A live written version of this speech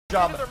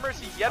Job. Their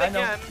mercy yet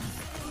again.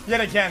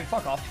 Yet again.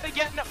 Fuck off. Yet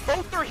again.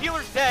 Both their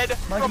healers dead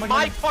from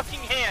my fucking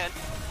hand.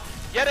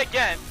 Yet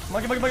again.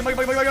 Monkey.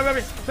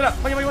 Sit up.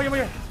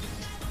 Monkey.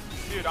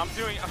 Dude, I'm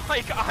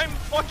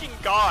fucking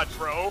God,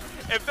 bro.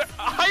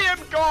 I am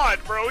God,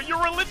 bro.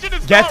 Your religion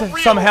is not real.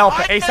 Get some help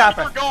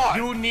ASAP. God.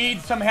 You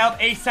need some help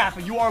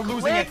ASAP. You are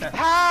losing Click it.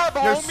 Tab,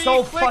 You're homie.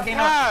 so Click fucking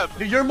tab. up.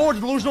 You're more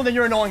delusional than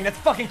you're annoying. That's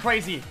fucking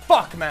crazy.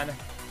 Fuck, man.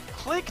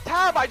 Click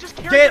tab. I just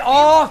carried. Get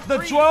off the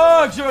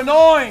drugs. You're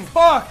annoying.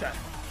 Fuck.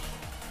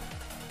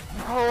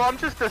 Oh, I'm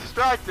just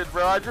distracted,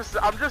 bro. I'm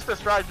just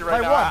distracted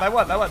right now. By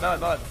what?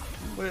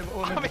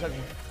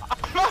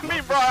 I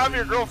mean, bro, I'm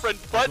your girlfriend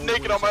butt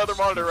naked on my other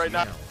monitor right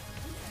now.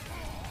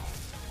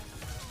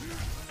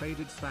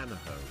 Faded Fanaho.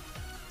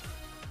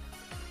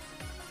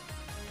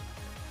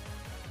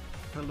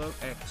 Hello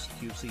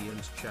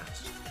xQc's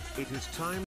chat. It is time